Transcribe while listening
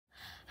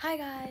Hi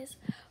guys,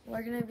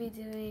 we're gonna be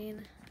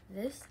doing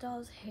this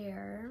doll's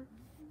hair.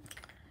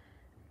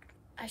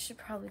 I should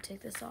probably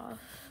take this off.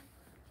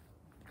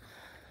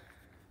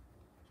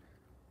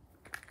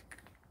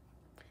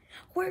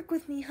 Work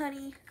with me,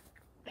 honey.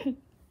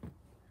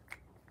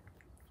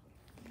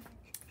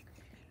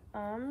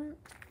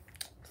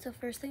 So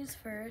first things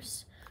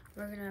first,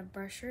 we're gonna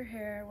brush your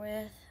hair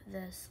with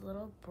this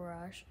little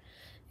brush.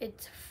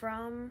 It's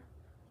from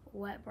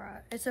Wet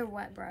Brush. It's a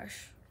wet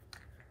brush.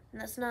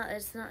 And it's that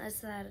it's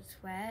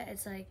wet,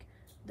 it's like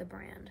the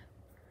brand.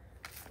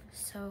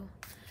 So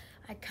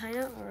I kind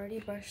of already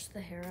brushed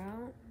the hair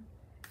out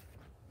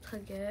to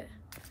get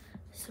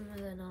some of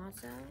the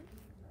knots out.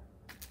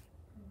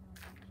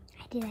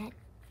 I do that.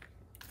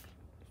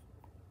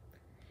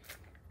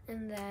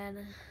 And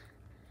then,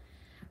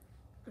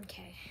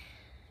 okay.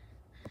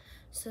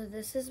 So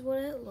this is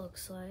what it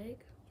looks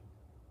like.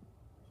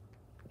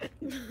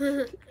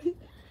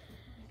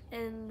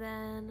 And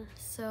then,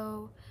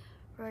 so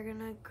we're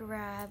gonna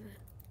grab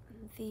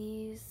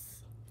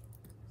these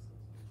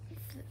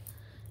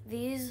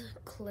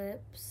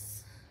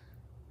clips.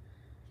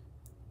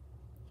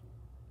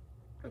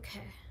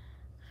 Okay.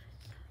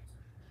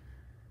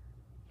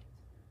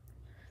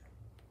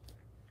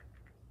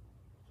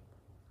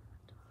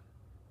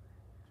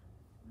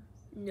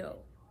 No.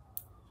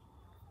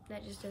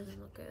 That just doesn't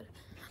look good.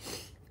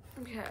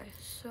 Okay,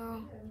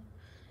 so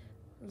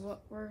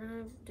what we're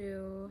gonna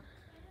do,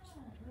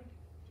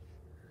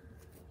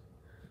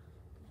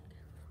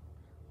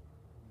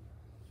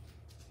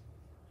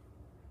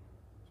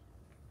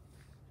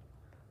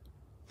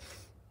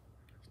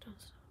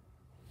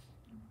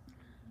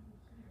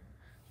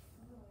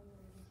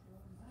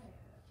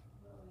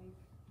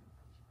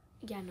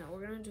 yeah, no,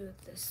 we're gonna do it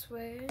this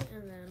way,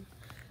 and then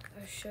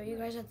I'll show you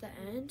guys at the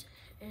end,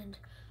 and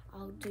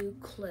I'll do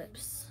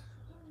clips.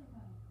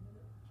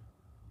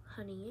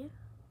 Honey,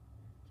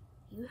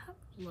 you have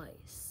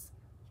lice.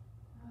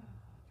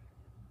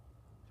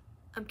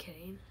 I'm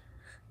kidding.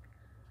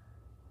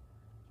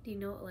 Do you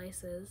know what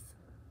lice is?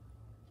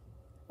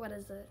 What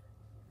is it?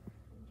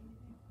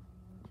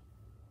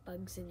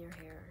 Bugs in your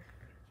hair.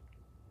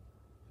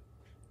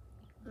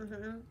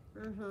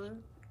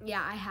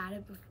 Yeah, I had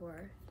it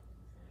before.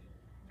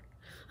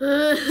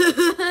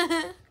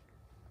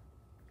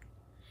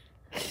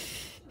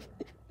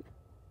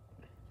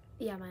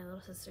 Yeah, my little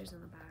sister's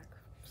in the back,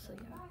 so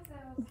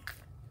yeah.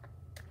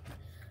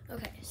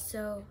 Okay,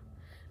 so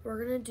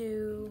we're gonna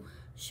do,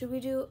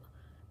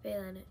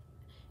 Valen,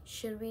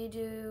 should we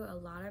do a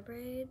lot of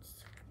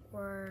braids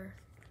or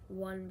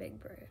one big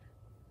braid?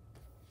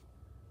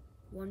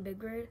 One big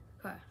braid?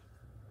 Okay.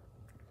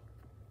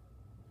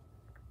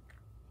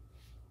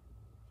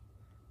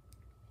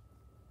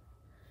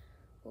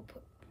 We'll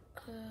put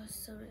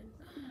some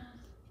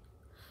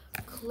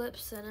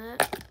clips in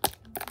it.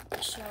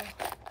 So,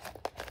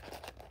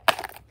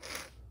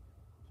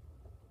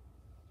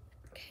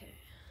 okay.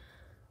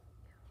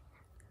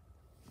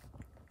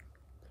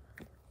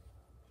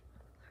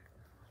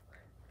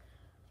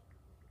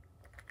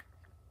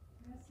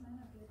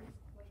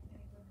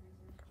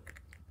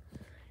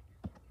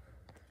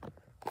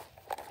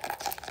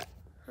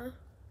 Huh?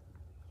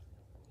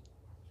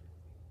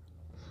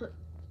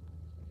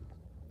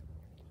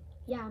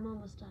 Yeah, I'm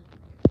almost done.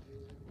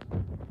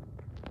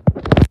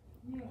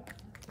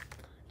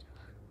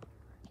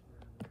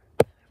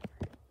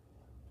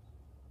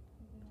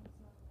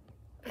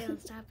 Don't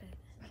stop it.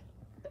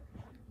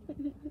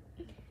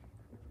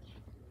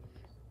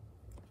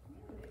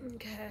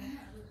 Okay.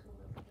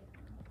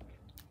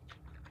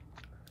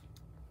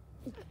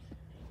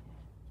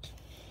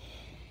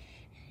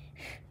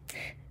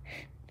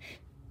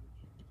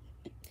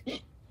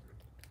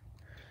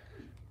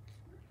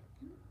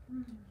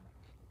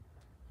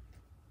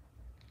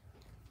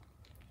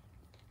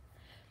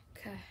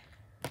 Okay.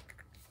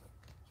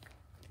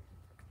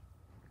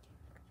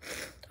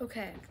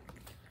 Okay.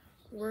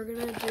 We're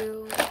gonna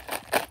do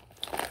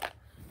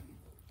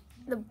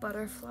the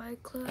butterfly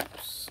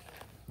clips.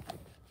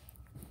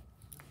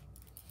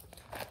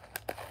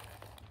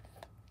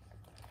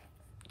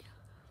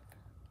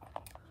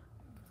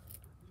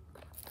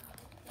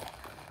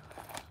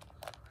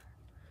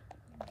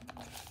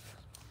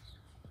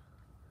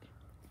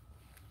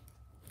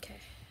 Okay.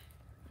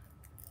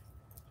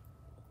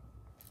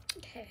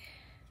 Okay.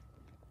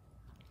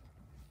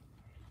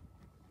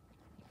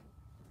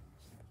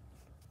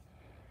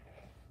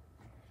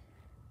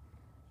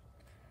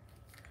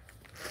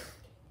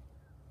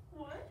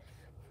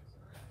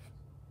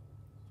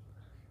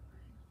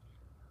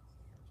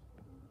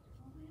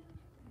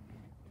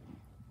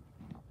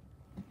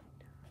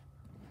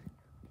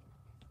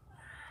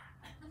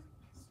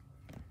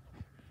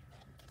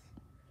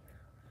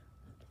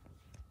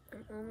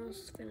 I'm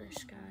almost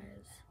finished,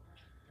 guys.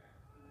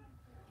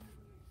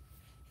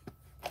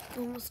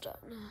 Almost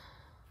done.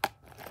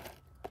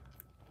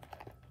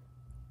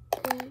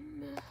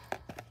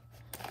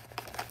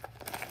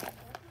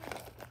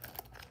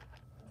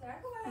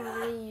 We're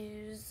gonna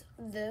use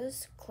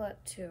this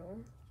clip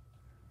too.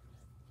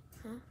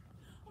 Huh?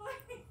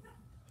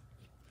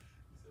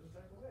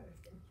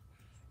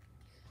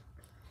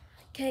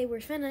 Okay,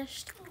 we're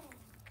finished.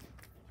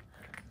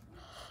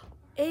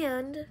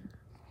 And,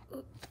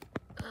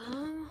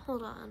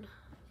 hold on.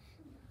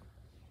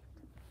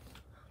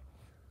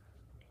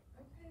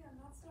 Okay, I'm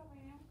not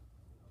stopping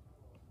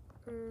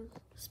you.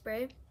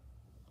 Spray.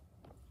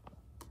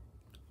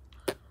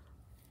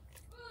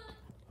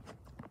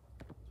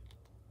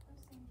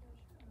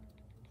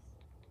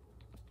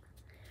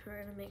 We're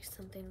gonna make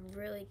something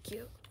really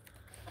cute.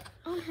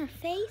 On her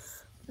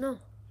face? No.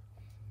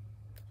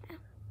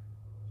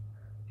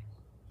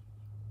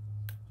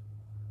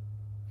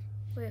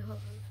 Wait, hold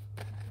on.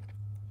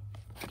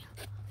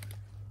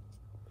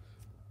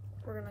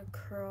 We're gonna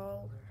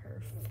curl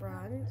her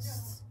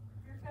fronts.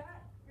 You're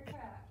fat. You're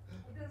fat.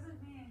 It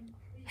doesn't mean.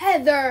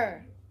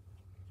 Heather!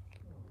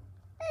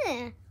 Eh.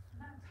 I'm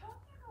not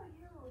talking about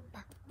you.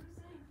 I'm saying,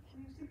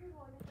 when you see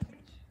people like at the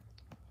beach,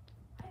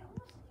 I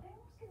almost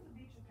give the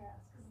beach a pass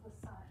because of the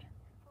sun.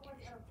 But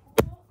like at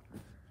a pool,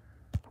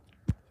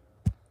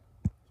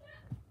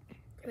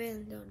 Man,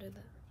 don't do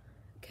that.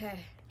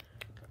 Okay.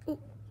 Ooh.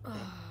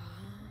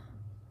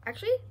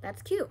 Actually,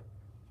 that's cute.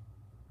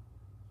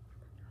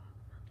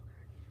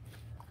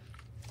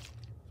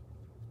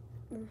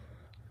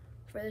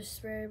 For the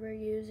spray, we're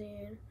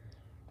using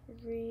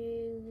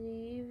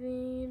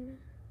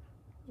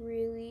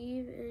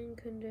Relieve and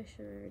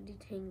Conditioner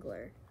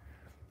Detangler.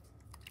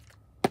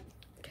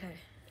 Okay.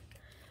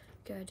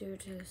 Gotta do it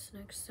to this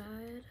next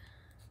side.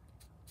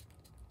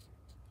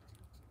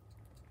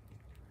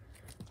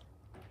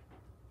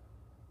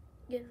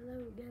 Get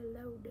low,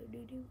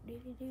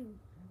 do-do-do-do-do-do.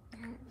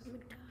 I'm a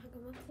dog,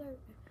 I'm a flirt.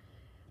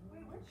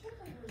 wait, what chip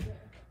was it?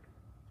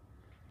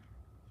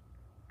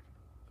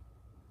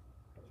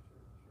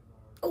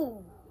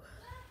 Oh!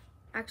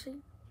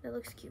 Actually, that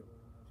looks cute.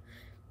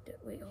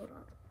 Wait, hold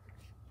on.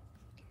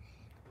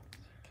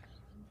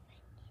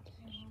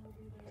 Tamara will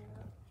be there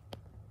at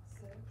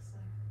 6.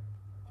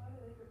 Why do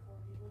they get 4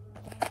 people?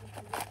 Then I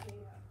have to get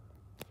data.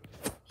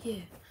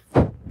 Yeah.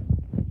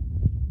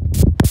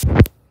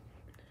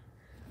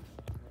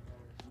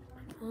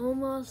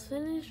 Almost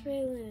finished,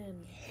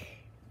 Raylan.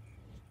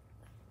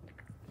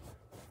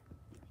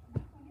 I'm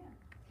not going in.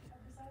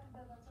 I've decided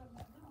that that's what I'm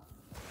doing.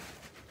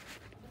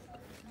 I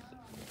decided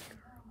tomorrow I'm just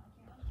going home.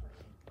 I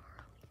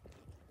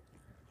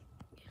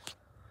can't look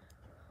for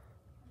you.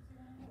 What's he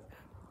gonna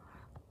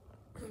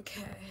do?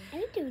 Okay. I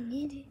don't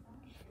need it.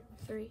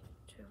 3,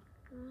 2,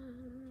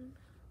 1.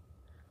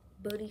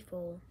 Booty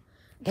full.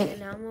 Okay,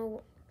 now I'm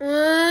gonna.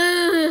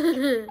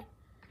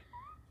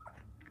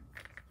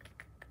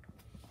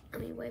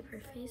 Let me wipe her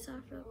face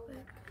off real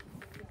quick.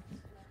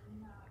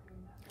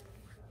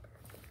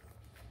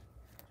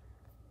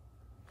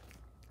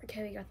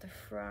 Okay, we got the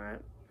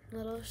front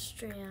little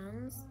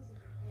strands.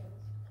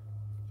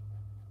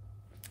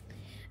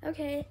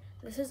 Okay,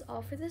 this is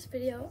all for this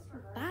video.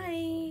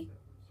 Bye.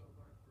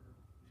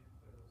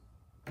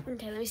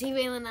 Okay, let me see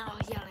Valen now.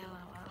 Yeah.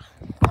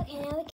 Okay, now the